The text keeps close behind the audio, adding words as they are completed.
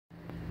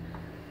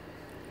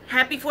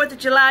Happy 4th of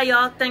July,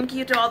 y'all. Thank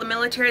you to all the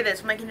military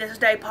that's making this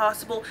day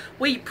possible.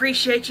 We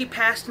appreciate you,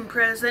 past and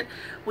present.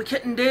 We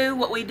couldn't do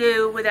what we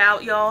do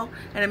without y'all,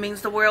 and it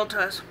means the world to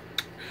us.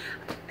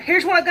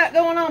 Here's what I got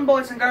going on,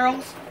 boys and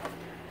girls.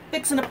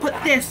 Fixing to put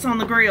this on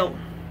the grill.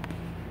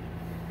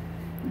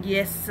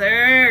 Yes,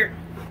 sir.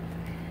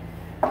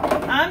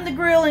 I'm the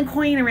grilling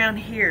queen around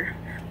here.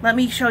 Let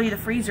me show you the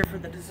freezer for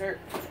the dessert.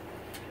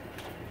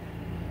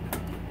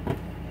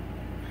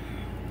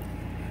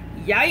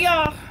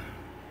 Yeah.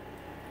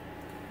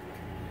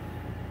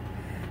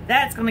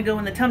 That's going to go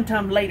in the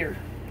tum-tum later.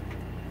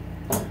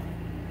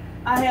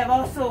 I have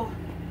also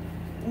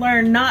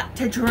learned not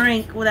to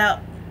drink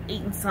without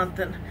eating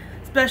something.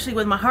 Especially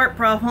with my heart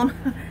problem.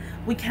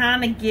 We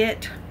kind of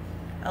get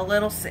a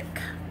little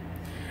sick.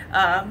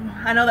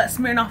 I know that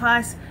Smirnoff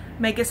Ice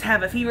make us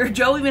have a fever.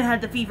 Joe even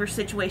had the fever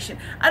situation.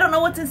 I don't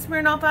know what's in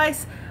Smirnoff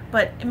Ice,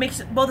 but it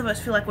makes both of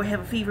us feel like we have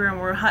a fever and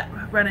we're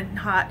running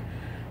hot.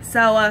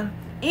 So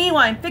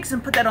anyway, I'm fixing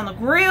to put that on the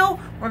grill.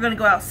 We're going to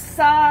go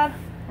outside.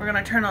 We're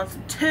going to turn on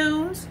some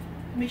tunes.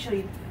 Let me show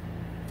you.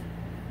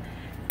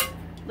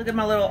 Look at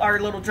our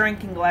little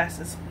drinking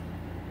glasses.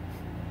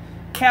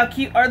 How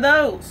cute are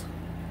those?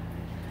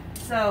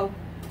 So,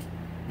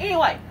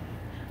 anyway,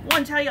 I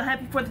want to tell you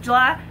happy 4th of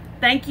July.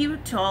 Thank you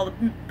to all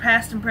the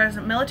past and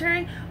present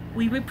military.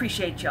 We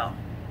appreciate y'all.